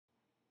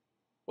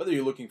Whether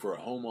you're looking for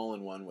a home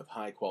all-in-one with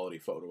high-quality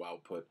photo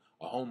output,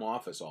 a home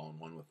office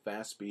all-in-one with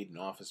fast speed and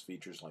office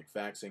features like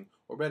faxing,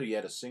 or better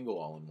yet, a single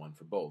all-in-one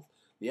for both,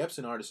 the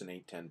Epson Artisan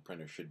 810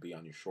 printer should be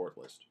on your short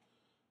list.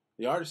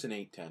 The Artisan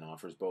 810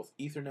 offers both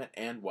Ethernet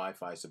and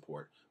Wi-Fi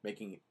support,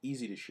 making it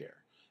easy to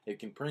share. It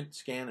can print,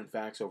 scan, and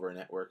fax over a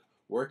network,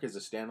 work as a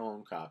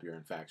standalone copier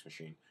and fax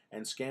machine,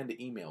 and scan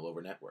to email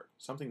over network,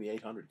 something the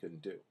 800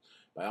 couldn't do,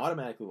 by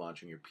automatically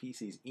launching your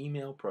PC's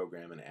email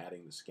program and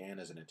adding the scan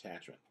as an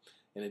attachment.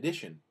 In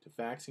addition to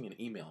faxing and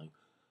emailing,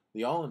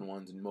 the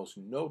all-in-one's most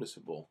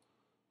noticeable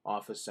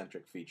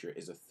Office-centric feature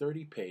is a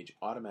 30-page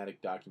automatic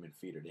document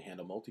feeder to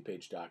handle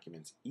multi-page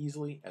documents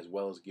easily, as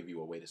well as give you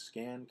a way to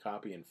scan,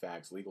 copy, and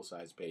fax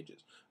legal-sized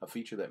pages, a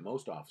feature that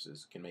most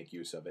offices can make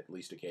use of at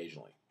least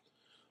occasionally.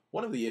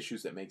 One of the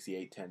issues that makes the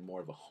 810 more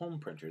of a home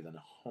printer than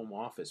a home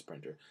office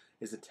printer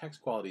is the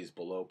text quality is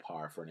below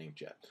par for an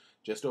inkjet.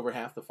 Just over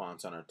half the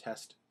fonts on our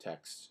test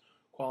texts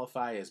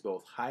qualify as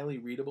both highly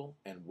readable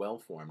and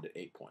well-formed at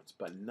 8 points,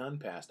 but none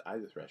passed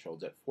either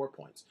thresholds at 4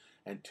 points,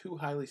 and two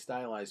highly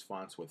stylized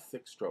fonts with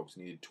thick strokes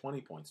needed 20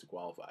 points to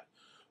qualify.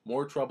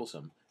 More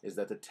troublesome is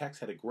that the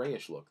text had a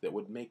grayish look that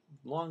would make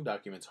long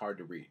documents hard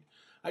to read.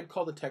 I'd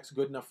call the text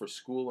good enough for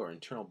school or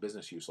internal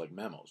business use like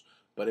memos,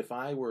 but if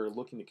I were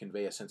looking to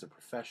convey a sense of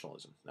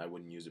professionalism, I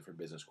wouldn't use it for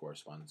business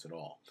correspondence at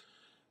all.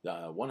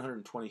 The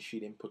 120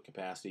 sheet input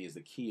capacity is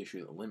the key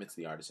issue that limits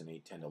the Artisan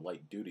 810 to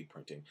light-duty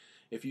printing.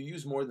 If you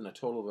use more than a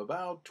total of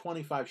about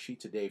 25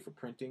 sheets a day for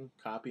printing,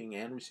 copying,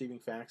 and receiving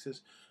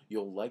faxes,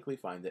 you'll likely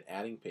find that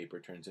adding paper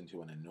turns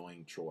into an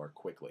annoying chore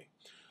quickly.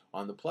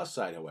 On the plus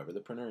side, however, the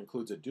printer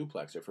includes a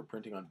duplexer for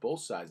printing on both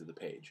sides of the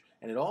page,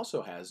 and it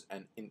also has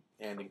and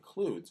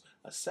includes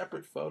a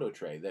separate photo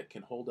tray that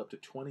can hold up to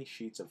 20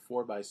 sheets of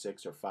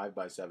 4x6 or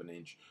 5x7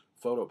 inch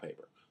photo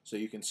paper, so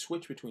you can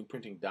switch between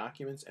printing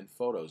documents and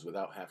photos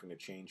without having to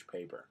change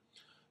paper.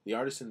 The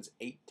Artisan's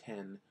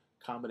 810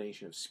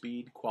 combination of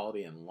speed,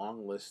 quality, and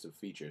long lists of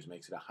features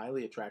makes it a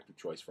highly attractive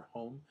choice for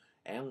home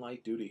and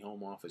light-duty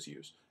home office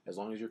use, as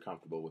long as you're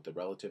comfortable with the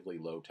relatively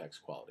low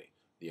text quality,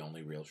 the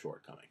only real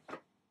shortcoming.